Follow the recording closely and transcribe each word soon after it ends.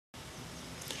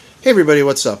Hey everybody,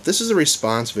 what's up? This is a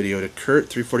response video to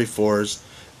Kurt344's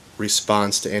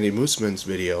response to Andy Mooseman's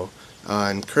video.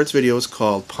 And Kurt's video is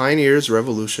called Pioneers,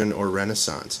 Revolution, or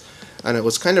Renaissance. And it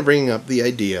was kind of bringing up the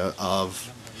idea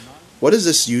of what is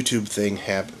this YouTube thing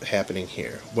happening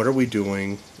here? What are we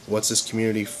doing? What's this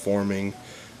community forming?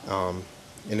 And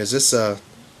is this are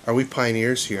we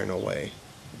pioneers here in a way?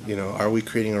 You know, are we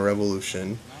creating a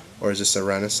revolution, or is this a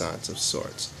renaissance of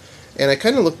sorts? And I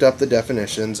kind of looked up the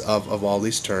definitions of all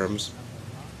these terms,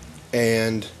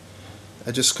 and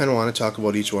I just kind of want to talk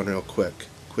about each one real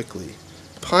quickly.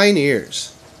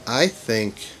 Pioneers. I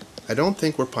don't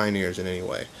think we're pioneers in any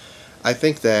way. I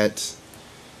think that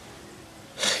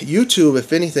YouTube,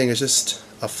 if anything, is just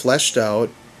a fleshed out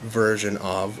version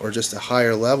of, or just a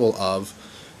higher level of,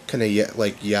 kind of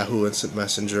like Yahoo Instant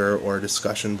Messenger or a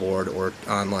discussion board or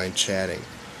online chatting.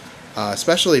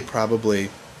 Especially probably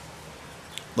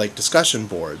like discussion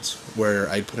boards where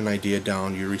I put an idea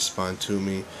down, you respond to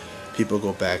me, people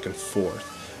go back and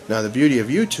forth. Now the beauty of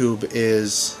YouTube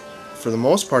is, for the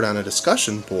most part on a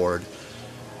discussion board,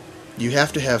 you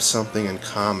have to have something in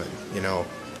common. You know,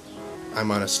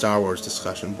 I'm on a Star Wars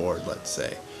discussion board, let's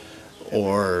say,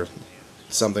 or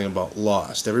something about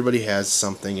Lost. Everybody has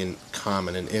something in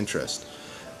common, an interest.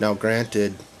 Now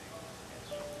granted,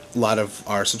 a lot of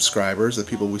our subscribers, the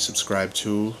people we subscribe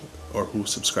to or who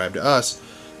subscribe to us,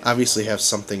 obviously have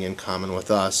something in common with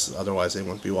us, otherwise they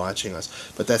wouldn't be watching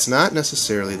us. But that's not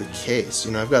necessarily the case.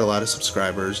 You know, I've got a lot of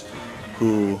subscribers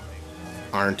who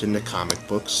aren't into comic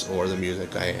books or the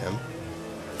music I am,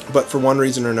 but for one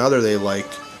reason or another they like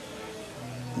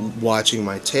watching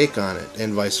my take on it,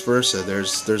 and vice versa.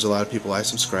 There's a lot of people I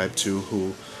subscribe to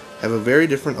who have a very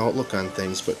different outlook on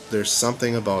things, but there's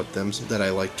something about them that I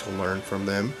like to learn from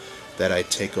them, that I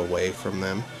take away from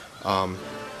them,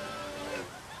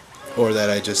 or that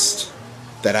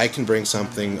I can bring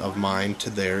something of mine to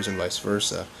theirs and vice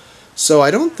versa. So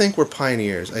I don't think we're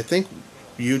pioneers. I think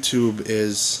YouTube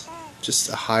is just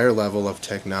a higher level of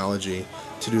technology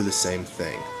to do the same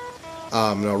thing.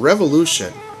 Now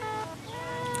revolution.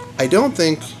 I don't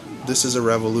think this is a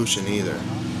revolution either,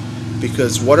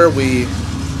 because what are we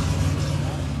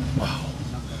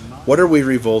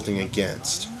revolting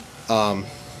against?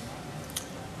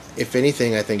 If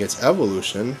anything, I think it's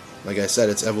evolution. Like I said,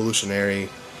 it's evolutionary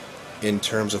in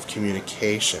terms of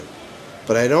communication.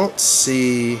 But I don't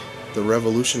see the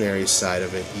revolutionary side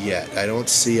of it yet. I don't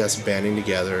see us banding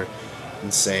together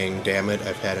and saying, damn it,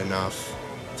 I've had enough,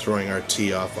 throwing our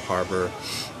tea off a harbor,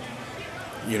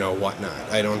 you know, whatnot.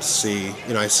 I don't see,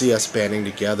 you know, I see us banding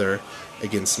together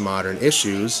against modern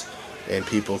issues and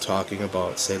people talking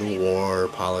about, say, the war,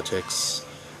 politics,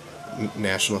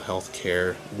 national health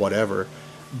care, whatever.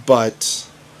 But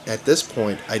at this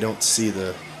point, I don't see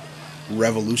the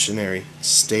revolutionary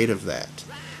state of that.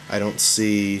 I don't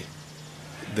see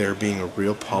there being a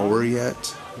real power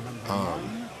yet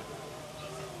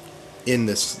in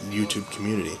this YouTube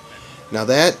community. Now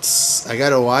that's, I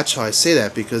gotta watch how I say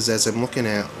that, because as I'm looking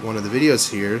at one of the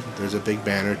videos here, there's a big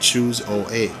banner, Choose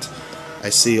 08. I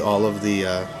see all of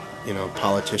the you know,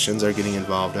 politicians are getting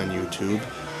involved on YouTube.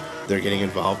 They're getting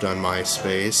involved on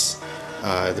MySpace.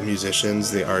 The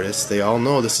musicians, the artists, they all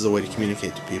know this is a way to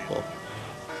communicate to people.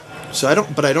 So I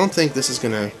don't think this is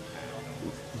gonna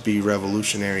be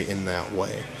revolutionary in that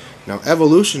way. Now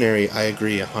evolutionary, I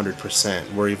agree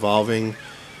 100%. We're evolving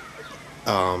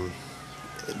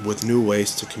with new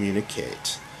ways to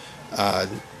communicate.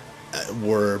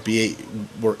 We're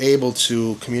able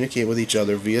to communicate with each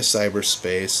other via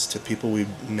cyberspace to people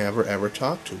we've never ever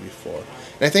talked to before.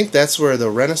 And I think that's where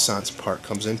the Renaissance part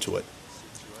comes into it.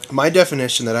 My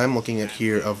definition that I'm looking at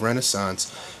here of Renaissance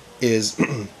is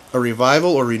a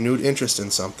revival or renewed interest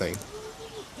in something.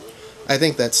 I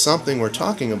think that something we're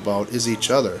talking about is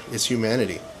each other, is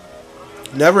humanity.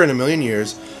 Never in a million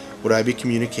years would I be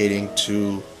communicating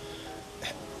to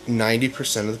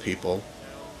 90% of the people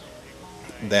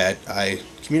that I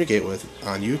communicate with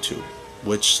on YouTube,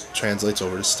 which translates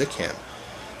over to Stickam.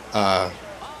 A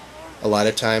lot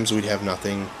of times we'd have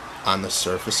nothing on the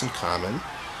surface in common,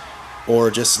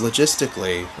 or just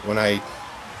logistically, when I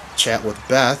chat with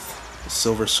Beth,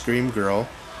 silverscreamgrl,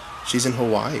 she's in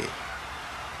Hawaii.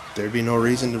 There'd be no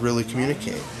reason to really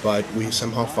communicate, but we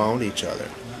somehow found each other.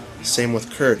 Same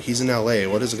with Kurt, he's in LA.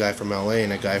 What does a guy from LA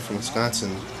and a guy from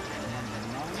Wisconsin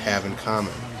have in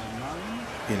common,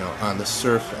 you know, on the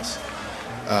surface?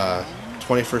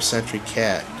 21st Century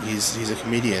Cat, he's a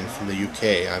comedian from the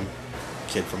UK. I'm a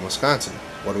kid from Wisconsin.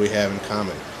 What do we have in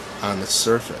common on the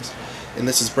surface? And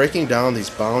this is breaking down these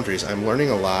boundaries. I'm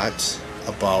learning a lot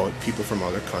about people from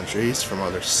other countries, from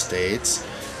other states,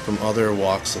 from other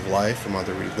walks of life, from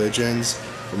other religions,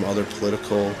 from other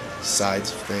political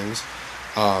sides of things,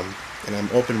 and I'm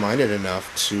open-minded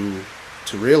enough to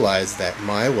realize that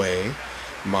my way,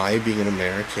 my being an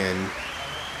American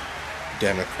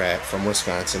Democrat from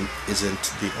Wisconsin,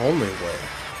 isn't the only way.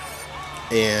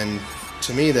 And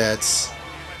to me, that's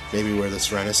maybe where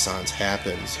this renaissance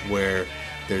happens, where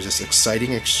there's this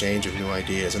exciting exchange of new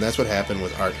ideas. And that's what happened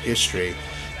with art history.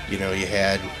 You know, you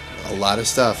had a lot of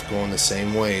stuff going the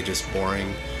same way, just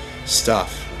boring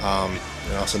stuff. And all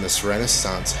of a sudden this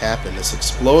renaissance happened, this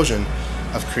explosion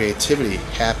of creativity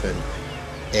happened,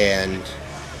 and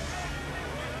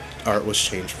art was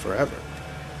changed forever.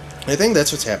 I think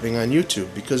that's what's happening on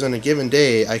YouTube, because on a given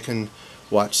day I can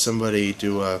watch somebody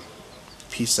do a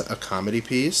comedy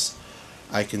piece.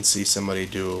 I can see somebody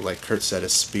do, like Kurt said, a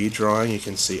speed drawing. You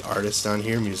can see artists on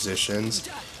here, musicians.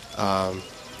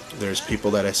 There's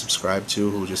people that I subscribe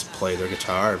to who just play their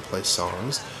guitar and play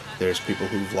songs. There's people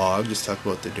who vlog, just talk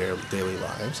about their daily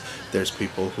lives. There's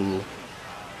people who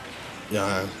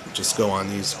just go on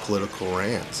these political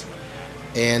rants.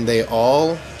 And they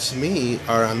all, to me,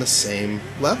 are on the same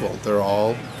level. They're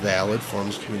all valid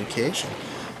forms of communication.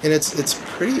 And it's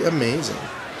pretty amazing.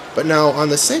 But now, on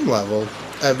the same level,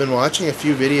 I've been watching a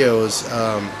few videos.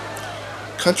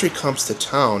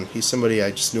 CountryComesToTown, he's somebody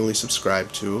I just newly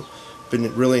subscribed to.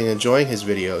 Been really enjoying his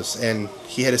videos, and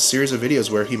he had a series of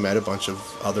videos where he met a bunch of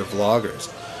other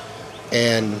vloggers.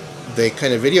 And they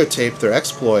kind of videotaped their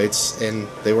exploits, and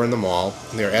they were in the mall,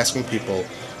 and they were asking people,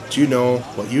 do you know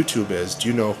what YouTube is? Do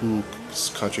you know who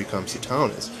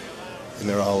CountryComesToTown is? And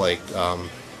they're all like,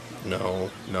 no,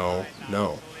 no,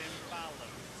 no.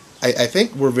 I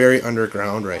think we're very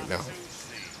underground right now.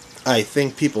 I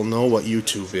think people know what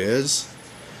YouTube is,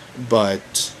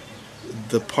 but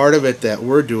the part of it that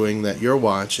we're doing, that you're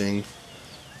watching,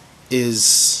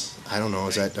 is, I don't know,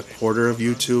 is that a quarter of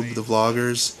YouTube, the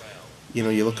vloggers? You know,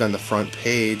 you look on the front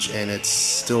page and it's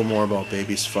still more about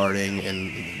babies farting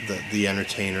and the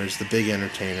entertainers, the big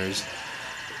entertainers,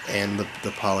 and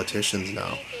the politicians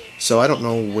now. So I don't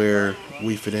know where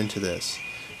we fit into this.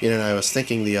 You know, and I was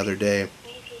thinking the other day,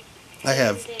 I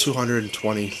have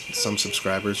 220 some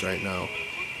subscribers right now.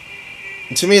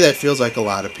 And to me that feels like a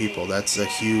lot of people. That's a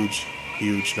huge,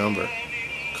 huge number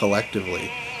collectively.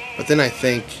 But then I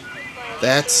think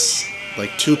that's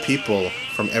like 2 people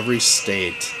from every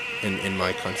state in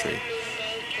my country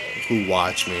who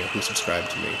watch me, who subscribe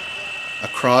to me.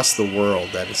 Across the world,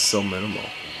 that is so minimal.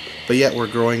 But yet we're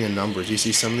growing in numbers. You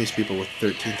see some of these people with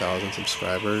 13,000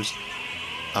 subscribers.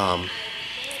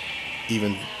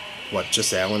 Even,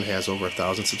 just Allen has over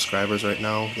 1,000 subscribers right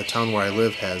now. The town where I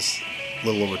live has a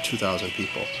little over 2,000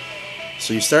 people.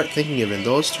 So you start thinking of it in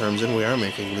those terms, and we are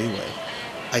making leeway.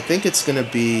 I think it's going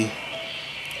to be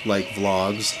like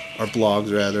vlogs, or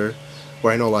blogs rather,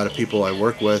 where I know a lot of people I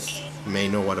work with may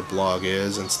know what a blog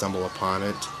is and stumble upon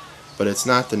it, but it's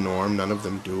not the norm. None of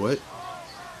them do it.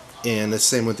 And the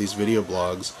same with these video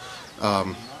blogs.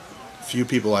 Few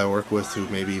people I work with who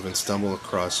maybe even stumble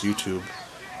across YouTube,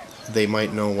 they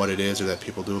might know what it is or that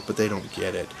people do it, but they don't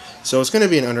get it. So it's going to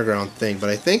be an underground thing, but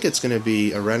I think it's going to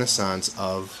be a renaissance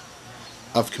of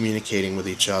communicating with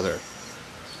each other.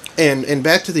 And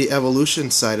back to the evolution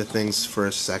side of things for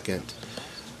a second.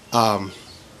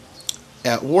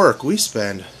 At work, we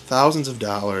spend thousands of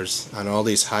dollars on all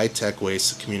these high-tech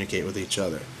ways to communicate with each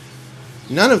other.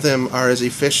 None of them are as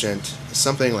efficient as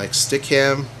something like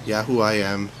Stickam, Yahoo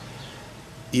IM,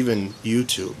 even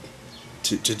YouTube,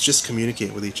 to just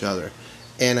communicate with each other.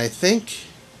 And I think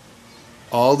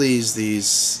all these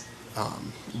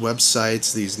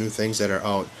websites, these new things that are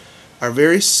out, are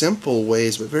very simple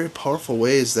ways, but very powerful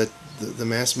ways that the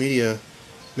mass media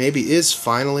maybe is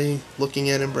finally looking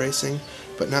at embracing,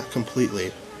 but not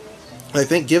completely. I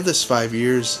think give this 5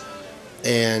 years,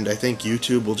 and I think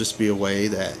YouTube will just be a way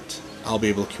that I'll be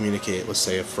able to communicate with,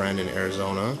 say, a friend in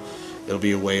Arizona. It'll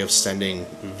be a way of sending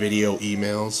video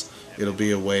emails. It'll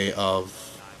be a way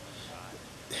of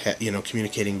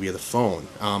communicating via the phone.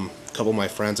 A couple of my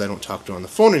friends I don't talk to on the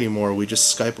phone anymore. We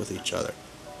just Skype with each other.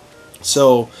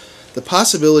 So the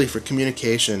possibility for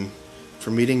communication,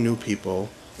 for meeting new people,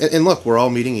 and look, we're all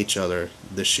meeting each other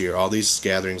this year. All these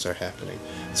gatherings are happening.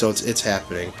 So it's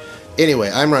happening. Anyway,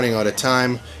 I'm running out of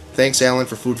time. Thanks, Alan,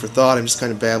 for food for thought. I'm just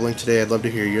kind of babbling today. I'd love to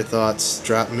hear your thoughts.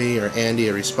 Drop me or Andy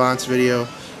a response video,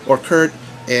 or Kurt.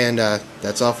 And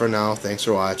that's all for now. Thanks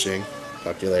for watching.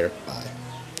 Talk to you later. Bye.